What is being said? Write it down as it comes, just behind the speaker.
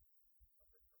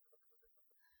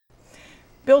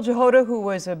Bill Jehoda, who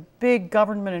was a big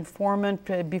government informant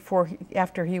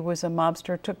after he was a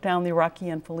mobster, took down the Iraqi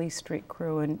and Felice Street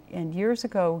crew. And years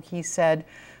ago, he said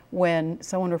when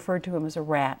someone referred to him as a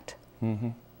rat,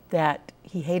 that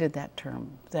he hated that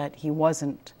term, that he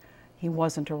wasn't a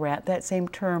rat. That same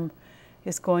term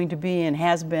is going to be and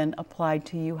has been applied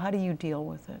to you. How do you deal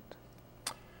with it?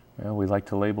 Well, we like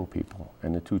to label people,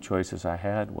 and the two choices I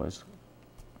had was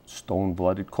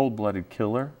stone-blooded, cold-blooded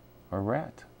killer or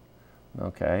rat.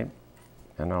 Okay,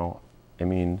 I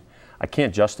mean, I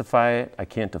can't justify it, I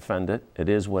can't defend it. It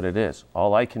is what it is.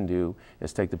 All I can do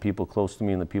is take the people close to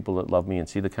me and the people that love me and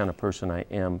see the kind of person I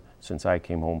am since I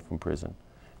came home from prison.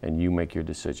 And you make your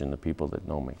decision, the people that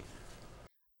know me.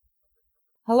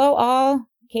 Hello all,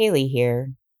 Kaylee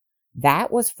here.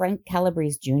 That was Frank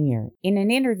Calabrese Jr. in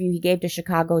an interview he gave to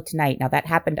Chicago Tonight. Now that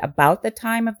happened about the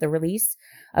time of the release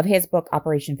of his book,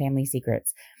 Operation Family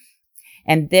Secrets.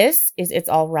 And this is It's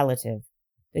All Relative,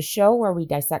 the show where we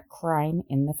dissect crime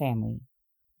in the family.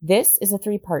 This is a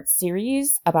 3-part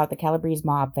series about the Calabrese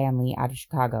mob family out of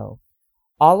Chicago.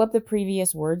 All of the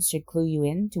previous words should clue you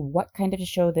in to what kind of a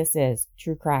show this is,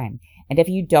 true crime. And if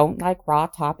you don't like raw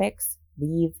topics,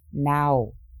 leave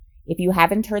now. If you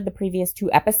haven't heard the previous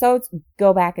 2 episodes,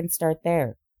 go back and start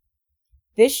there.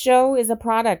 This show is a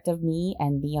product of me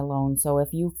and me alone, so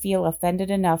if you feel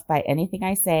offended enough by anything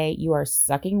I say, you are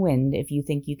sucking wind if you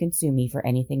think you can sue me for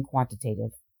anything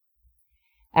quantitative.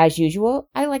 As usual,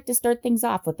 I like to start things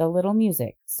off with a little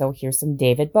music, so here's some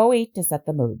David Bowie to set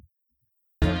the mood.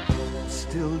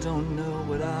 Still don't know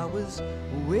what I was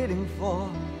waiting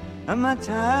for, and my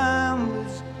time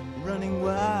was running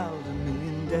wild, a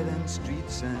million dead-end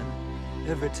streets, and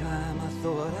every time I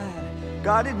thought I'd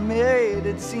got it made,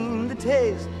 it seemed the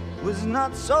taste was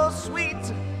not so sweet.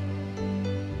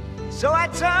 So I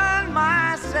turned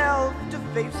myself to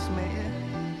face me,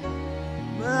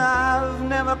 but I've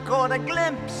never caught a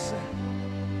glimpse of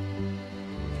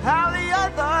how the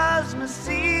others must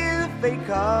see the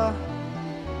faker.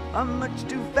 I'm much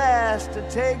too fast to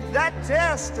take that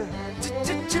test.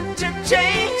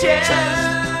 Changes.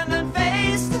 Turn and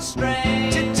face the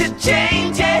strain.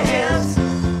 Changes.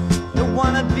 Don't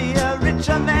wanna be a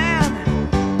richer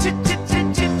man.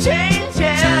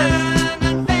 Changes. Turn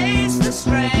and face the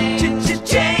strain.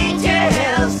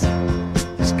 Changes.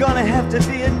 There's gonna have to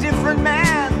be a different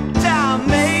man. Time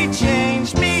may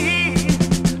change me,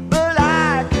 but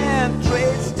I can't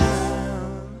trace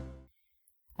time.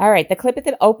 All right, the clip at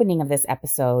the opening of this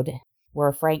episode,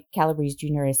 where Frank Calabrese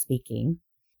Jr. is speaking,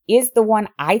 is the one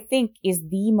I think is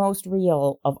the most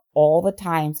real of all the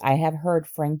times I have heard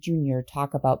Frank Jr.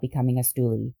 talk about becoming a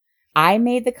stoolie. I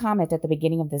made the comment at the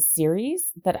beginning of this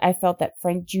series that I felt that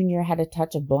Frank Jr. had a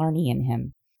touch of Blarney in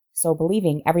him, so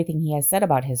believing everything he has said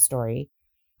about his story.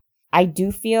 I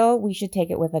do feel we should take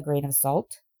it with a grain of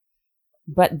salt,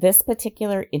 but this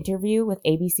particular interview with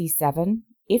ABC 7,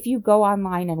 if you go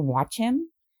online and watch him,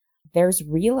 there's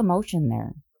real emotion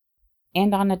there.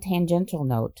 And on a tangential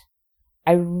note,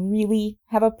 I really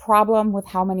have a problem with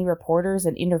how many reporters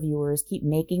and interviewers keep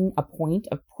making a point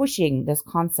of pushing this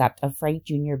concept of Frank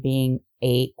Jr. being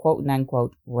a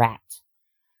quote-unquote rat.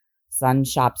 Son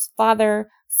shops father,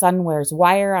 son wears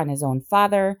wire on his own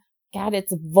father. God,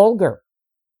 it's vulgar.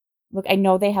 Look, I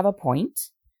know they have a point,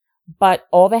 but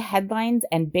all the headlines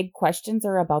and big questions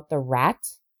are about the rat,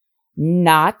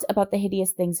 not about the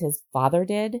hideous things his father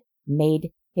did, made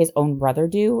his own brother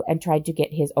do, and tried to get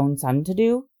his own son to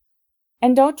do.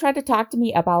 And don't try to talk to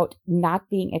me about not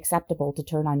being acceptable to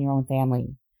turn on your own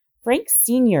family. Frank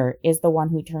Sr. is the one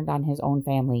who turned on his own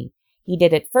family. He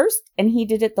did it first, and he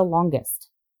did it the longest.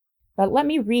 But let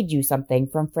me read you something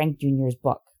from Frank Jr.'s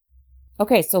book.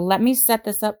 Okay, so let me set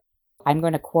this up. I'm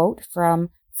going to quote from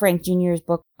Frank Jr.'s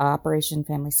book, Operation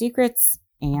Family Secrets.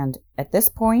 And at this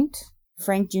point,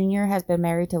 Frank Jr. has been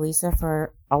married to Lisa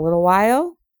for a little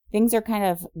while. Things are kind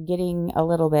of getting a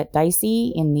little bit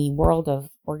dicey in the world of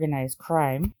organized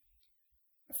crime.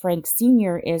 Frank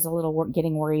Sr. is a little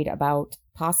getting worried about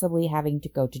possibly having to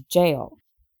go to jail.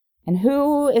 And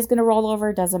who is going to roll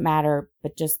over doesn't matter,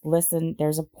 but just listen,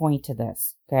 there's a point to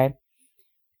this, okay?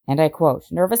 And I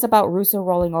quote, "Nervous about Russo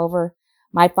rolling over,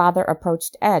 my father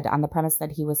approached Ed on the premise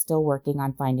that he was still working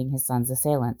on finding his son's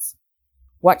assailants.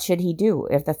 What should he do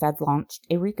if the feds launched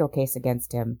a RICO case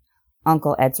against him?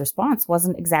 Uncle Ed's response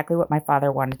wasn't exactly what my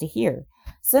father wanted to hear.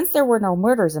 Since there were no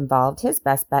murders involved, his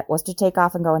best bet was to take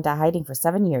off and go into hiding for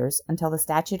 7 years until the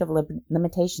statute of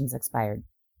limitations expired.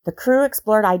 The crew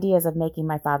explored ideas of making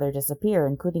my father disappear,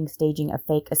 including staging a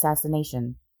fake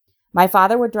assassination. My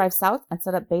father would drive south and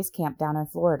set up base camp down in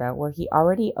Florida, where he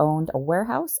already owned a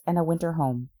warehouse and a winter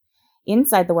home.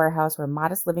 Inside the warehouse were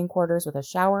modest living quarters with a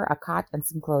shower, a cot, and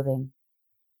some clothing.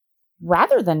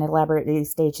 Rather than elaborately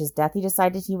stage his death, he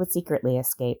decided he would secretly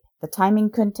escape. The timing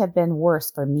couldn't have been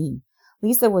worse for me.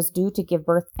 Lisa was due to give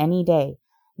birth any day.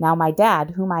 Now my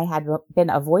dad, whom I had been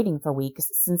avoiding for weeks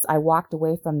since I walked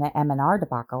away from the M&R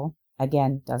debacle,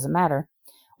 again, doesn't matter,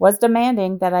 was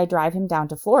demanding that I drive him down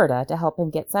to Florida to help him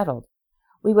get settled.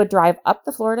 We would drive up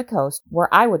the Florida coast,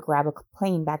 where I would grab a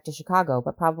plane back to Chicago,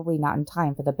 but probably not in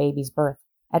time for the baby's birth.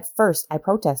 At first, I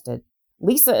protested.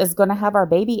 Lisa is going to have our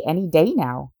baby any day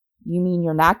now. You mean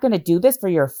you're not going to do this for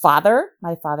your father?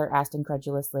 My father asked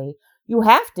incredulously. You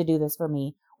have to do this for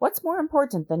me. What's more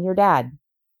important than your dad?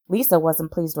 Lisa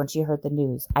wasn't pleased when she heard the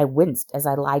news. I winced as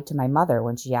I lied to my mother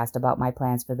when she asked about my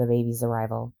plans for the baby's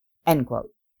arrival. End quote.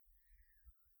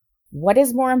 What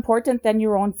is more important than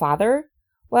your own father?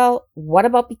 Well, what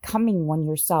about becoming one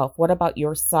yourself? What about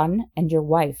your son and your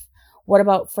wife? What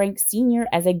about Frank Sr.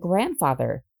 as a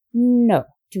grandfather? No,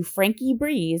 to Frankie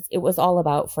Breeze, it was all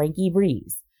about Frankie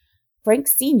Breeze. Frank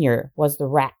Sr. was the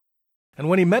rat. And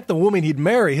when he met the woman he'd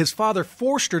marry, his father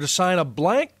forced her to sign a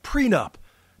blank prenup.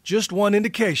 Just one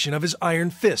indication of his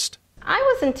iron fist. I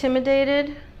was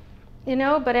intimidated,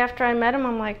 but after I met him,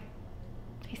 I'm like,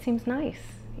 he seems nice,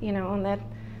 and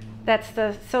that's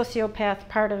the sociopath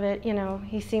part of it,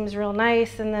 he seems real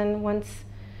nice, and then once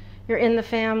you're in the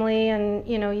family and,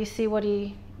 you see what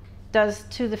he does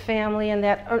to the family and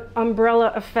that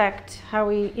umbrella effect, how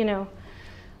he,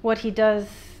 what he does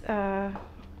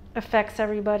affects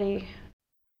everybody.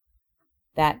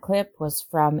 That clip was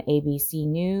from ABC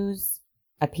News,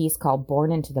 a piece called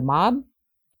Born into the Mob.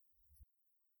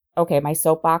 Okay, my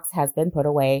soapbox has been put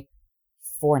away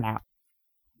for now.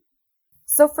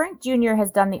 So Frank Jr. has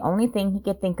done the only thing he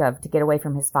could think of to get away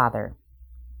from his father.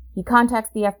 He contacts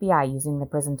the FBI using the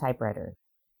prison typewriter.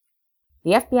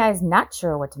 The FBI is not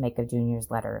sure what to make of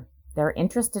Jr.'s letter. They're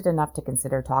interested enough to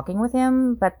consider talking with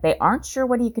him, but they aren't sure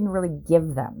what he can really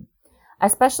give them,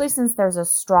 especially since there's a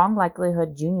strong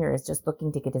likelihood Jr. is just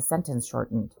looking to get his sentence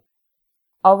shortened.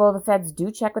 Although the feds do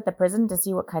check with the prison to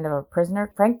see what kind of a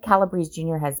prisoner Frank Calabrese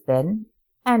Jr. has been,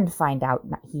 and find out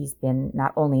he's been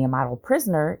not only a model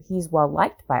prisoner, he's well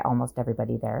liked by almost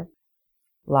everybody there,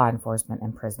 law enforcement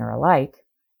and prisoner alike.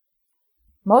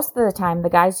 Most of the time, the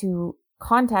guys who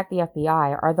contact the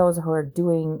FBI are those who are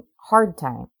doing hard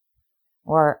time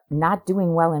or not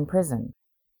doing well in prison.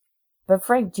 But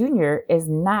Frank Jr. is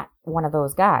not one of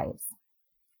those guys.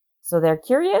 So they're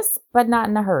curious, but not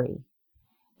in a hurry.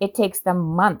 It takes them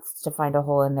months to find a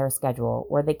hole in their schedule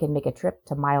where they can make a trip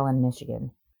to Milan,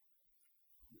 Michigan.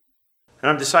 And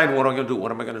I'm deciding what I'm going to do.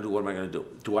 What am I going to do? What am I going to do?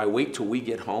 Do I wait till we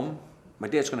get home? My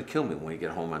dad's going to kill me when we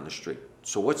get home on the street.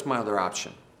 So what's my other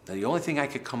option? Now, the only thing I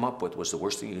could come up with was the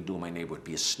worst thing you could do in my neighborhood,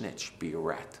 be a snitch, be a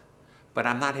rat. But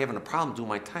I'm not having a problem doing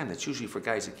my time. That's usually for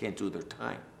guys that can't do their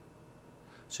time.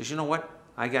 So you know what?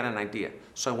 I got an idea.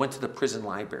 So I went to the prison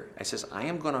library. I says, I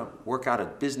am going to work out a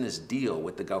business deal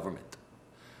with the government.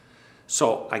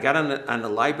 So I got on the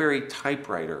library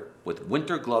typewriter with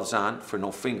winter gloves on for no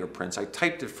fingerprints. I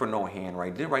typed it for no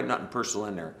handwriting. Didn't write nothing personal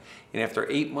in there. And after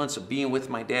 8 months of being with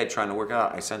my dad trying to work it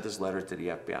out, I sent this letter to the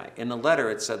FBI. In the letter,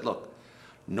 it said, look,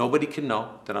 nobody can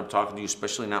know that I'm talking to you,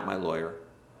 especially not my lawyer,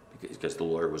 because the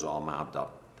lawyer was all mobbed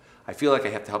up. I feel like I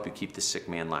have to help you keep this sick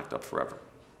man locked up forever.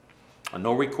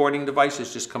 No recording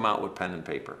devices, just come out with pen and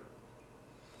paper.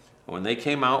 When they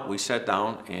came out, we sat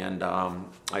down and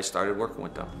I started working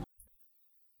with them.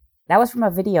 That was from a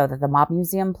video that the Mob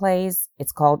Museum plays.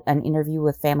 It's called An Interview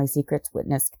with Family Secrets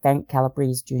witness Frank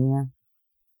Calabrese Jr.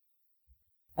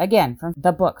 Again, from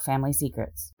the book Family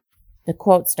Secrets. The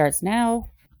quote starts now.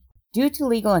 Due to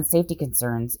legal and safety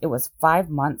concerns, it was 5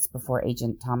 months before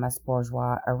Agent Thomas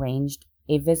Bourgeois arranged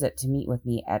a visit to meet with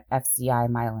me at FCI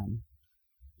Milan.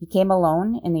 He came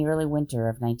alone in the early winter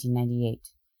of 1998.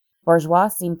 Bourgeois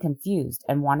seemed confused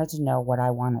and wanted to know what I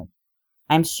wanted.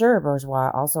 I'm sure Bourgeois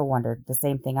also wondered the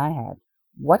same thing I had.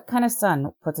 What kind of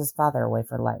son puts his father away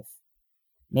for life?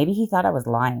 Maybe he thought I was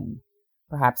lying.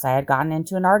 Perhaps I had gotten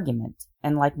into an argument,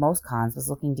 and like most cons, was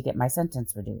looking to get my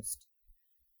sentence reduced.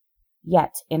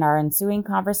 Yet, in our ensuing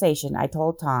conversation, I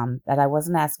told Tom that I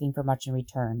wasn't asking for much in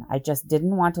return. I just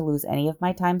didn't want to lose any of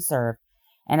my time served,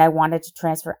 and I wanted to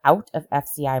transfer out of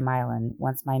FCI Milan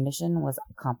once my mission was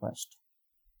accomplished.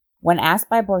 When asked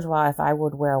by Bourgeois if I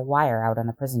would wear a wire out on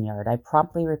the prison yard, I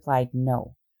promptly replied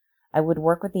no. I would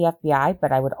work with the FBI,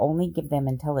 but I would only give them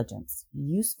intelligence,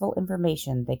 useful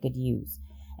information they could use,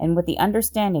 and with the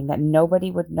understanding that nobody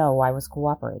would know I was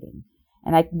cooperating,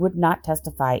 and I would not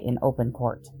testify in open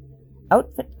court.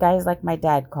 Outfit guys like my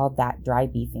dad called that dry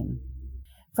beefing.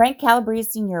 Frank Calabrese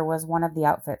Sr. was one of the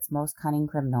outfit's most cunning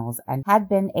criminals and had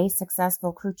been a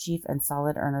successful crew chief and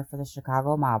solid earner for the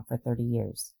Chicago mob for 30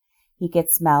 years. He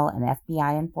could smell an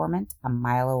FBI informant a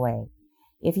mile away.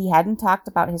 If he hadn't talked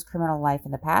about his criminal life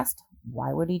in the past,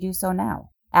 why would he do so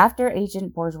now? After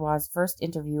Agent Bourgeois' first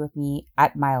interview with me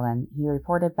at Milan, he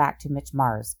reported back to Mitch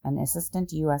Mars, an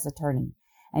assistant U.S. attorney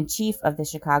and chief of the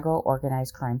Chicago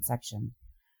Organized Crime Section.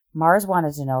 Mars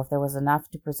wanted to know if there was enough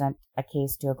to present a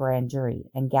case to a grand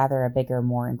jury and gather a bigger,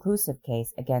 more inclusive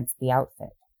case against the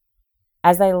outfit.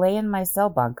 As I lay in my cell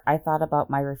bunk, I thought about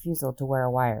my refusal to wear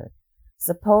a wire.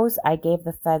 Suppose I gave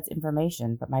the feds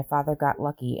information, but my father got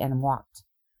lucky and walked.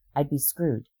 I'd be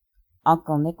screwed.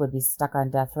 Uncle Nick would be stuck on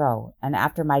death row, and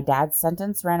after my dad's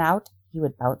sentence ran out, he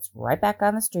would bounce right back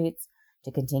on the streets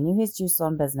to continue his juice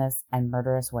loan business and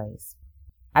murderous ways.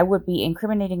 I would be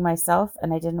incriminating myself,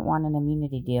 and I didn't want an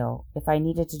immunity deal. If I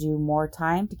needed to do more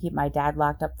time to keep my dad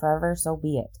locked up forever, so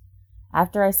be it.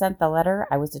 After I sent the letter,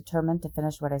 I was determined to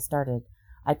finish what I started.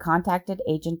 I contacted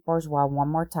Agent Bourgeois one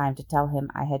more time to tell him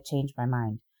I had changed my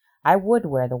mind. I would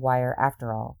wear the wire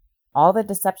after all. All the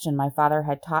deception my father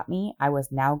had taught me, I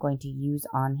was now going to use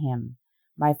on him.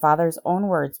 My father's own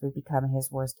words would become his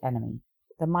worst enemy.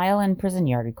 The Milan prison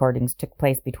yard recordings took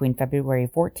place between February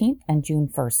 14th and June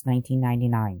 1st,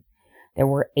 1999. There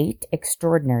were 8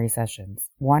 extraordinary sessions,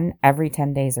 one every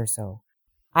 10 days or so.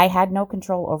 I had no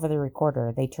control over the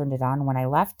recorder. They turned it on when I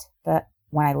left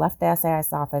the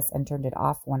SIS office and turned it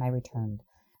off when I returned.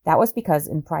 That was because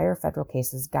in prior federal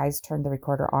cases, guys turned the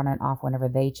recorder on and off whenever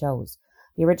they chose.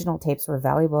 The original tapes were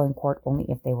valuable in court only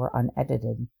if they were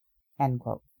unedited. End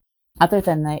quote. Other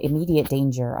than the immediate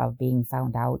danger of being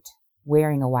found out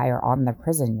wearing a wire on the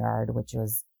prison yard, which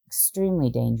was extremely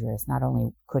dangerous. Not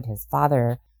only could his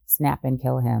father snap and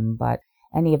kill him, but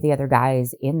any of the other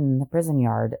guys in the prison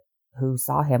yard who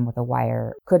saw him with a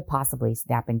wire could possibly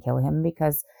snap and kill him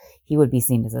because he would be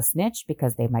seen as a snitch,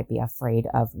 because they might be afraid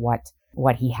of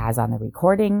what he has on the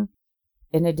recording.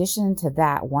 In addition to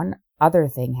that, another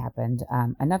thing happened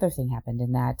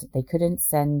in that they couldn't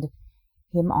send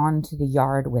him onto the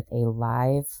yard with a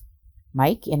live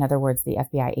mic. In other words, the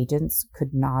FBI agents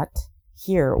could not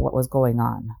hear what was going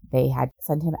on. They had to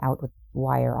send him out with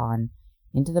wire on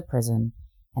into the prison,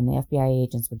 and the FBI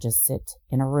agents would just sit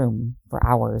in a room for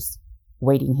hours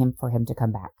waiting for him to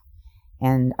come back.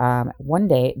 And one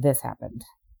day this happened,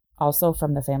 also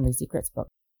from the Family Secrets book.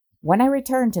 When I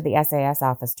returned to the SAS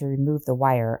office to remove the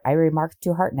wire, I remarked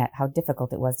to Hartnett how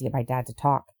difficult it was to get my dad to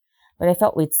talk, but I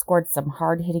felt we'd scored some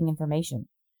hard-hitting information.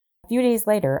 A few days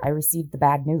later, I received the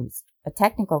bad news. A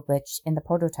technical glitch in the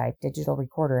prototype digital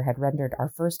recorder had rendered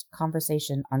our first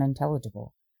conversation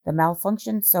unintelligible. The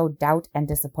malfunction sowed doubt and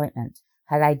disappointment.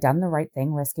 Had I done the right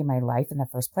thing, risking my life in the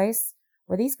first place?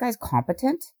 Were these guys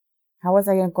competent? How was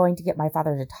I going to get my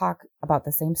father to talk about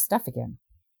the same stuff again?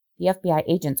 The FBI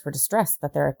agents were distressed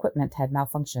that their equipment had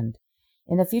malfunctioned.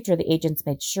 In the future, the agents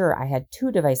made sure I had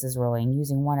 2 devices rolling,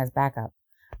 using one as backup.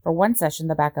 For one session,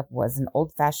 the backup was an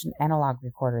old-fashioned analog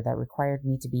recorder that required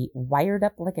me to be wired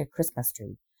up like a Christmas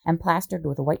tree and plastered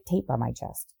with white tape on my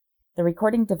chest. The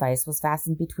recording device was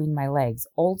fastened between my legs,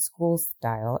 old-school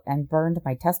style, and burned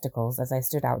my testicles as I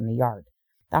stood out in the yard.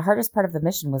 The hardest part of the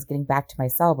mission was getting back to my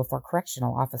cell before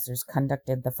correctional officers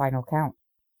conducted the final count.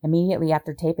 Immediately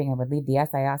after taping, I would leave the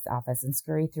SIS office and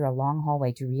scurry through a long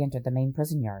hallway to re-enter the main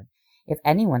prison yard. If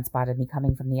anyone spotted me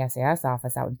coming from the SIS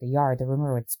office out into the yard, the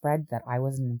rumor would spread that I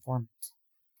was an informant.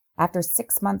 After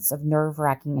 6 months of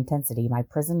nerve-wracking intensity, my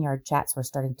prison yard chats were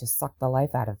starting to suck the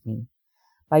life out of me.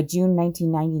 By June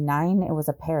 1999, it was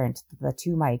apparent that the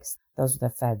 2 mics, those were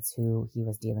the feds who he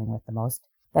was dealing with the most,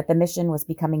 that the mission was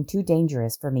becoming too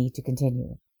dangerous for me to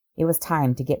continue. It was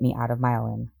time to get me out of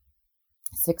Milan.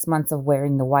 6 months of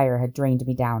wearing the wire had drained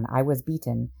me down. I was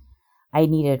beaten. I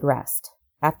needed rest.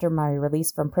 After my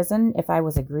release from prison, if I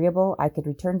was agreeable, I could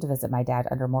return to visit my dad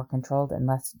under more controlled and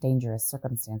less dangerous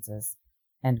circumstances.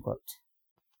 End quote.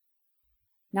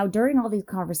 Now, during all these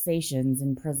conversations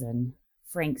in prison,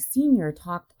 Frank Sr.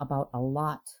 talked about a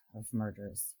lot of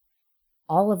murders,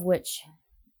 all of which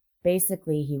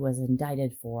basically he was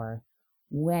indicted for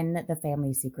when the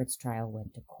Family Secrets trial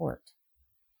went to court.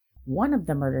 One of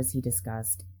the murders he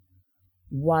discussed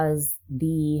was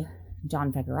the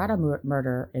John Figueroa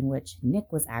murder, in which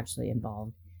Nick was actually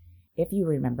involved. If you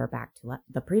remember back to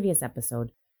the previous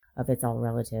episode of It's All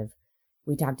Relative,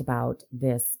 we talked about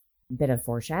this bit of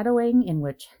foreshadowing in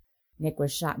which Nick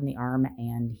was shot in the arm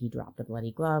and he dropped a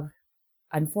bloody glove.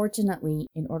 Unfortunately,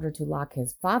 in order to lock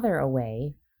his father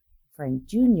away, Frank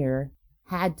Jr.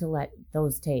 had to let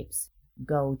those tapes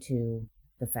go to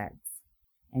the feds.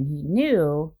 And he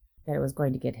knew that it was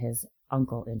going to get his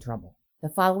uncle in trouble. The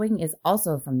following is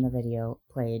also from the video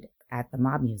played at the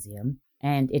Mob Museum,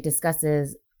 and it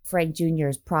discusses Frank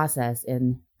Jr.'s process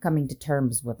in coming to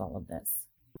terms with all of this.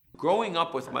 Growing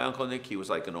up with my Uncle Nick, he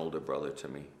was like an older brother to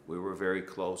me. We were very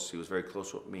close. He was very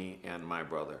close with me and my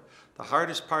brother. The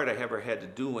hardest part I ever had to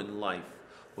do in life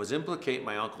was implicate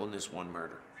my uncle in this one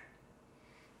murder.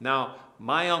 Now,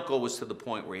 my uncle was to the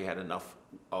point where he had enough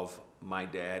of my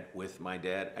dad with my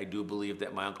dad. I do believe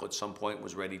that my uncle at some point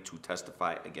was ready to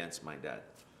testify against my dad.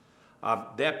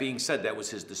 That being said, that was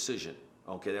his decision.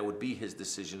 Okay, that would be his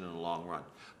decision in the long run.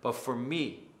 But for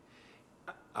me,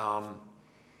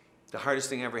 the hardest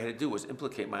thing I ever had to do was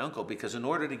implicate my uncle, because in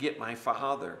order to get my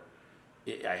father,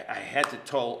 I had to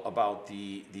tell about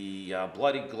the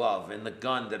bloody glove and the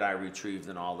gun that I retrieved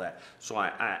and all that. So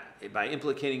by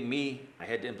implicating me, I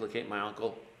had to implicate my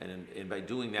uncle, and by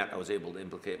doing that, I was able to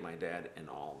implicate my dad in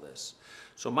all this.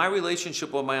 So my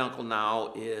relationship with my uncle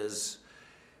now is,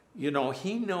 you know,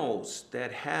 he knows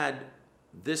that had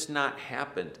this not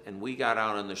happened and we got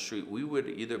out on the street, we would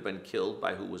have either been killed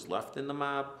by who was left in the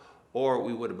mob, or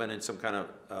we would have been in some kind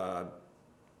of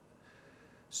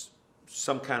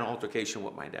altercation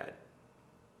with my dad.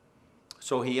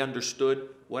 So he understood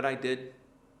what I did.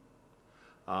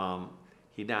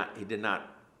 He did not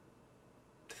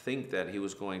think that he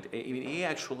was going to. I mean, he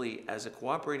actually, as a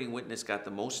cooperating witness, got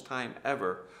the most time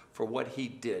ever for what he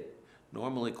did.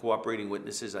 Normally, cooperating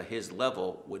witnesses at his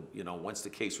level would, you know, once the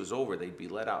case was over, they'd be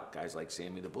let out. Guys like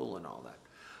Sammy the Bull and all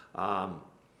that.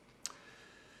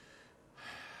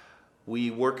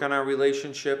 We work on our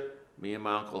relationship. Me and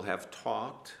my uncle have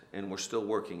talked, and we're still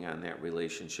working on that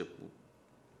relationship.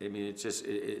 I mean, it's just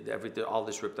all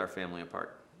this ripped our family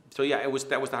apart. So yeah, that was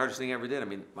the hardest thing I ever did. I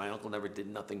mean, my uncle never did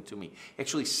nothing to me.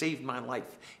 Actually saved my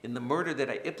life. In the murder that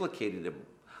I implicated him,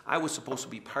 I was supposed to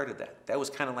be part of that. That was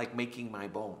kind of like making my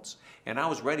bones. And I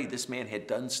was ready. This man had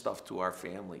done stuff to our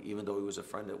family, even though he was a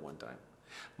friend at one time.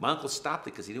 My uncle stopped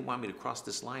it because he didn't want me to cross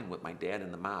this line with my dad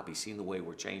and the mob. He seen the way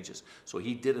we're changes. So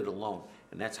he did it alone.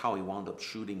 And that's how he wound up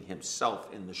shooting himself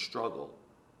in the struggle.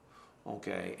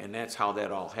 Okay, and that's how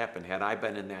that all happened. Had I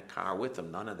been in that car with him,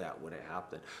 none of that would have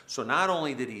happened. So not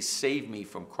only did he save me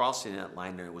from crossing that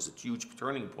line, and it was a huge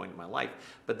turning point in my life,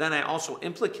 but then I also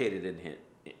implicated him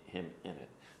in it.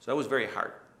 So that was very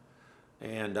hard.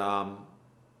 And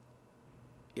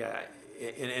yeah,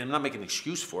 and I'm not making an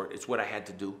excuse for it. It's what I had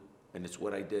to do, and it's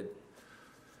what I did.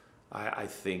 I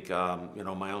think, you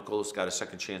know, my uncle's got a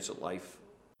second chance at life.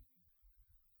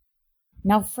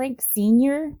 Now, Frank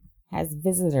Sr. has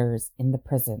visitors in the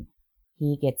prison.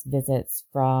 He gets visits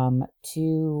from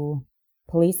 2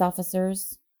 police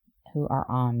officers who are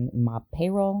on mob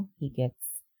payroll. He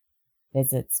gets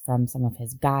visits from some of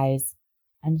his guys.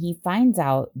 And he finds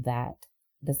out that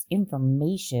this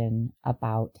information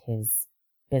about his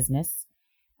business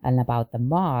and about the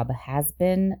mob has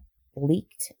been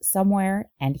leaked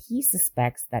somewhere, and he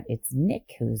suspects that it's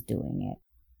Nick who's doing it.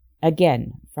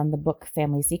 Again, from the book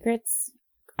Family Secrets,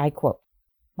 I quote,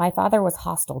 "My father was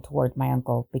hostile toward my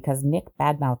uncle because Nick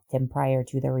badmouthed him prior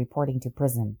to their reporting to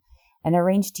prison and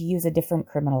arranged to use a different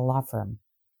criminal law firm.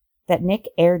 That Nick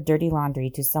aired dirty laundry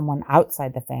to someone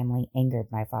outside the family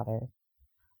angered my father.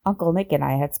 Uncle Nick and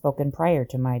I had spoken prior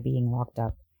to my being locked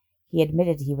up. He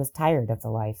admitted he was tired of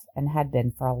the life and had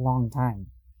been for a long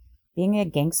time. Being a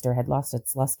gangster had lost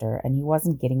its luster, and he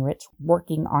wasn't getting rich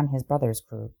working on his brother's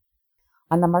crew.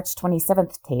 On the March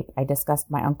 27th tape, I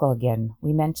discussed my uncle again.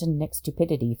 We mentioned Nick's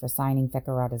stupidity for signing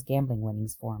Feckerata's gambling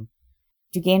winnings form.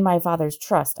 To gain my father's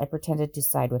trust, I pretended to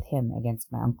side with him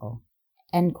against my uncle."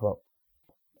 End quote.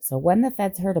 So when the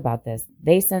feds heard about this,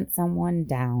 they sent someone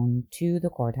down to the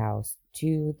courthouse,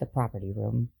 to the property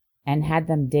room, and had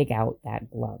them dig out that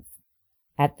glove.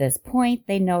 At this point,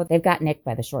 they know they've got Nick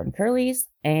by the short and curlies,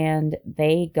 and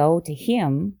they go to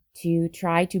him to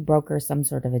try to broker some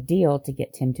sort of a deal to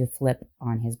get him to flip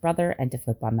on his brother and to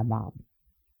flip on the mob.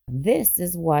 This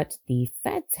is what the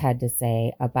feds had to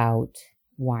say about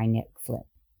why Nick flipped.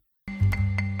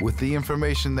 With the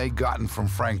information they'd gotten from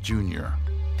Frank Jr.,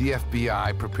 the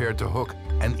FBI prepared to hook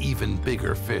an even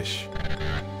bigger fish,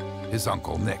 his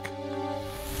Uncle Nick.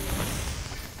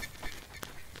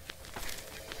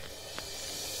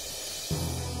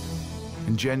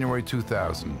 In January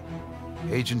 2000,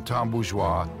 Agent Tom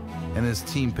Bourgeois and his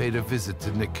team paid a visit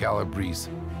to Nick Calabrese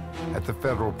at the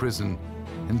federal prison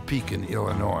in Pekin,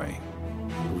 Illinois.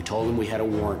 We told him we had a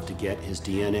warrant to get his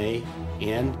DNA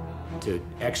and to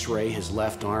x-ray his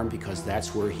left arm because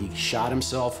that's where he shot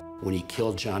himself when he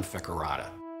killed John Feckerata.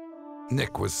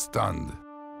 Nick was stunned.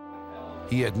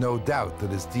 He had no doubt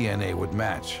that his DNA would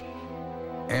match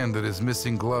and that his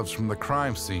missing gloves from the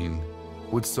crime scene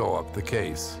would sew up the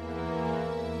case.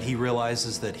 He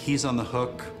realizes that he's on the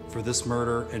hook for this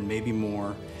murder and maybe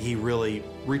more. He really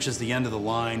reaches the end of the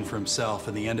line for himself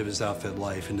and the end of his outfit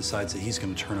life and decides that he's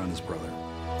going to turn on his brother.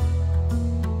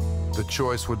 The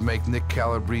choice would make Nick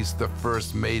Calabrese the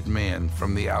first made man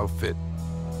from the outfit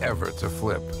ever to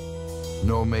flip.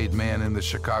 No made man in the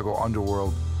Chicago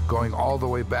underworld, going all the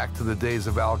way back to the days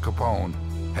of Al Capone,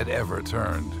 had ever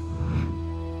turned.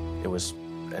 It was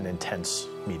an intense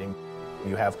meeting.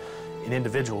 You have an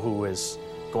individual who is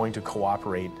going to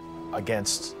cooperate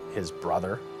against his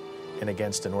brother and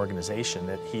against an organization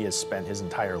that he has spent his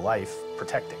entire life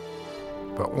protecting.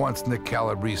 But once Nick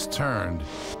Calabrese turned,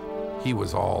 he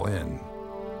was all in.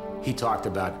 He talked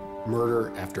about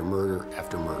murder after murder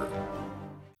after murder.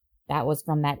 That was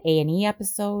from that A&E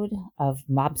episode of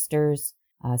Mobsters,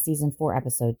 Season 4,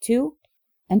 Episode 2.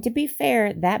 And to be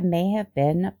fair, that may have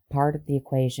been part of the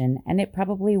equation, and it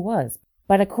probably was.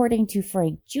 But according to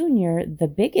Frank Jr.,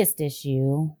 the biggest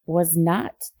issue was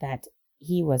not that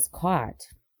he was caught.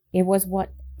 It was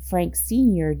what Frank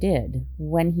Sr. did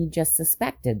when he just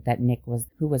suspected that Nick was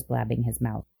who was blabbing his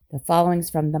mouth. The following's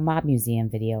from the Mob Museum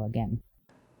video again.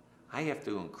 I have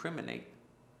to incriminate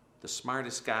the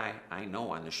smartest guy I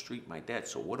know on the street, my dad.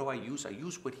 So what do I use? I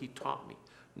use what he taught me.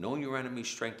 Know your enemy's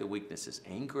strengths and weaknesses.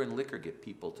 Anger and liquor get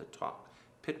people to talk.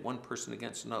 Pit one person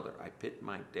against another. I pit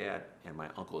my dad and my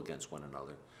uncle against one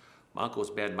another. My uncle was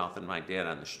bad-mouthing my dad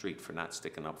on the street for not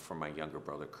sticking up for my younger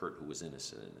brother, Kurt, who was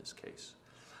innocent in this case.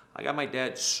 I got my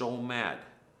dad so mad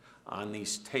on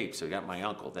these tapes, I got my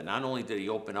uncle, that not only did he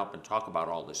open up and talk about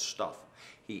all this stuff,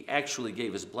 he actually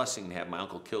gave his blessing to have my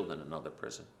uncle killed in another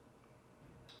prison.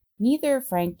 Neither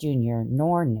Frank Jr.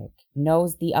 nor Nick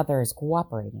knows the other is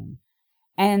cooperating,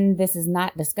 and this is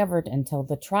not discovered until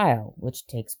the trial, which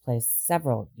takes place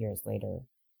several years later.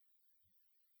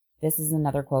 This is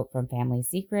another quote from Family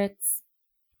Secrets.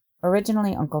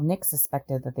 Originally, Uncle Nick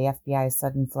suspected that the FBI's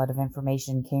sudden flood of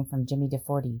information came from Jimmy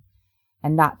DeForty,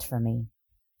 and not from me.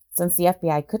 Since the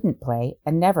FBI couldn't play,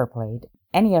 and never played,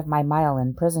 any of my Mile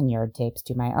in Prison Yard tapes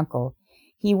to my uncle,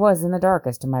 he was in the dark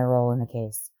as to my role in the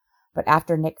case. But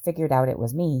after Nick figured out it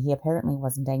was me, he apparently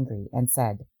wasn't angry, and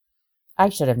said, "I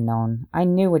should have known. I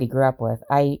knew what he grew up with.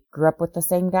 I grew up with the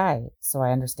same guy, so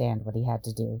I understand what he had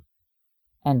to do."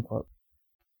 End quote.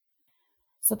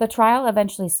 So the trial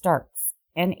eventually starts,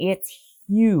 and it's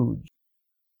huge.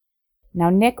 Now,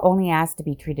 Nick only asked to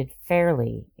be treated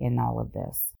fairly in all of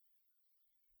this.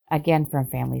 Again from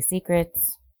Family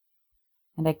Secrets,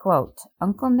 and I quote,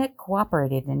 "Uncle Nick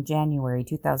cooperated in January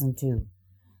 2002,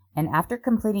 and after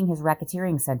completing his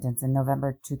racketeering sentence in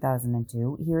November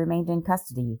 2002, he remained in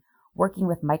custody, working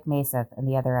with Mike Maseth and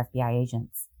the other FBI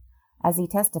agents. As he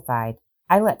testified,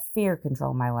 I let fear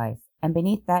control my life, and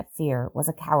beneath that fear was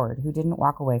a coward who didn't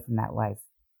walk away from that life.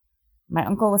 My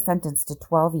uncle was sentenced to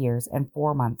 12 years and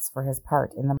 4 months for his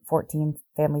part in the 14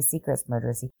 Family Secrets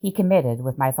murders he committed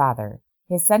with my father.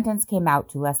 His sentence came out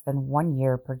to less than 1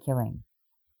 year per killing.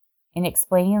 In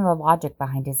explaining the logic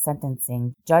behind his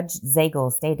sentencing, Judge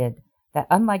Zagel stated that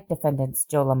unlike defendants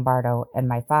Joe Lombardo and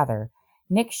my father,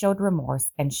 Nick showed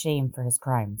remorse and shame for his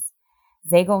crimes.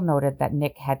 Zagel noted that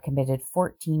Nick had committed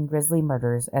 14 grisly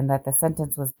murders and that the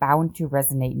sentence was bound to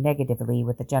resonate negatively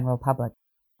with the general public,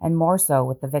 and more so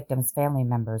with the victims' family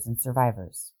members and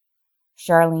survivors.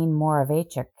 Charlene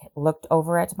Moravechik looked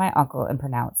over at my uncle and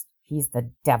pronounced, "He's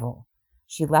the devil."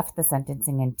 She left the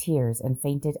sentencing in tears and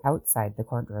fainted outside the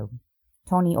courtroom.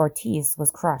 Tony Ortiz was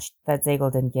crushed that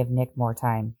Zagel didn't give Nick more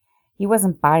time. He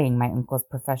wasn't buying my uncle's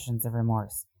professions of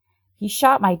remorse. "He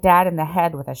shot my dad in the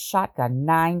head with a shotgun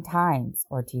 9 times,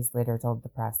 Ortiz later told the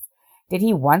press. "Did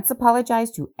he once apologize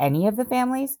to any of the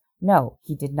families? No,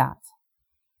 he did not."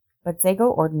 But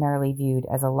Zagel, ordinarily viewed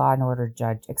as a law and order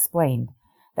judge, explained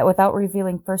that without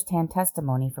revealing first-hand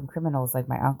testimony from criminals like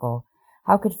my uncle,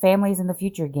 how could families in the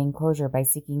future gain closure by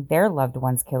seeking their loved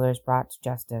ones' killers brought to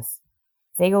justice?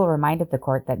 Zagel reminded the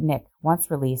court that Nick,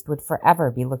 once released, would forever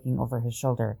be looking over his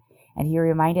shoulder, and he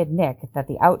reminded Nick that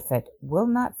the outfit will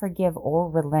not forgive or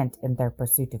relent in their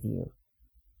pursuit of you.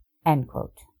 End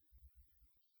quote.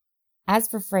 As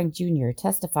for Frank Jr.,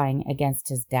 testifying against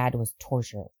his dad was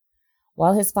torture.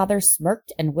 While his father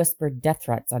smirked and whispered death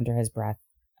threats under his breath,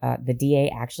 the DA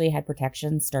actually had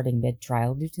protection starting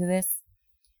mid-trial due to this.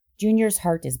 Junior's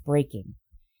heart is breaking.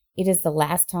 It is the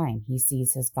last time he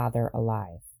sees his father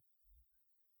alive.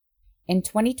 In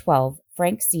 2012,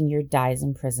 Frank Sr. dies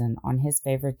in prison on his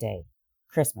favorite day,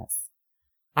 Christmas.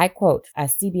 I quote a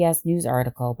CBS News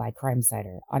article by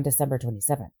CrimeSider on December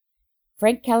 27th.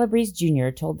 Frank Calabrese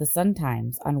Jr. told the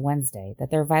Sun-Times on Wednesday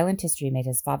that their violent history made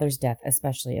his father's death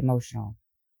especially emotional.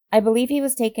 "I believe he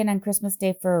was taken on Christmas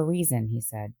Day for a reason," he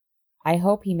said. I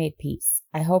hope he made peace.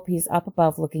 I hope he's up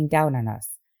above looking down on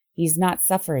us. He's not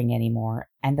suffering anymore,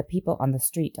 and the people on the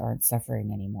street aren't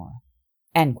suffering anymore."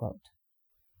 End quote.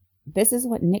 This is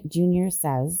what Nick Jr.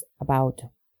 says about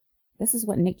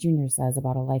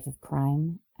a life of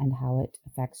crime and how it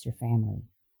affects your family.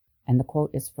 And the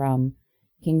quote is from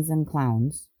Kings and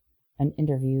Clowns, an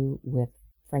interview with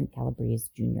Frank Calabrese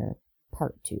Jr.,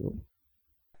 Part 2.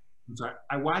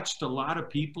 I watched a lot of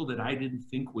people that I didn't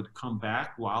think would come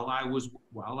back while I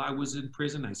was in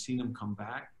prison. I seen them come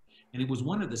back, and it was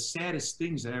one of the saddest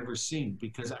things I ever seen,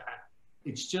 because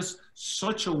it's just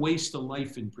such a waste of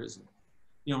life in prison.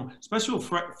 You know, especially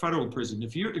federal prison.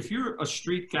 If you're a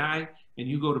street guy and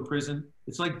you go to prison,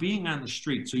 it's like being on the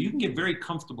street. So you can get very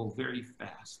comfortable very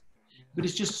fast. But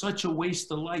it's just such a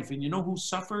waste of life. And you know who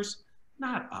suffers?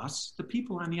 Not us. The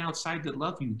people on the outside that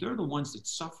love you, they're the ones that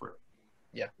suffer.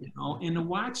 Yeah. You know, and to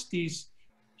watch these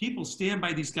people stand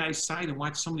by these guys' side and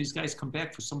watch some of these guys come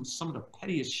back for some of the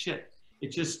pettiest shit,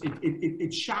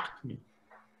 it shocked me.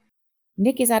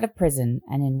 Nick is out of prison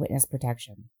and in witness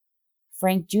protection.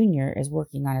 Frank Jr. is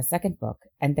working on a second book,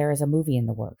 and there is a movie in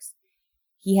the works.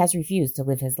 He has refused to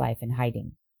live his life in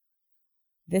hiding.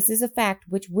 This is a fact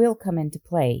which will come into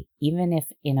play, even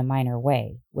if in a minor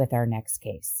way, with our next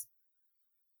case.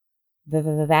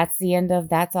 That's the end of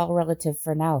That's All Relative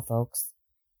for now, folks.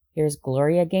 Here's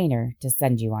Gloria Gaynor to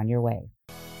send you on your way.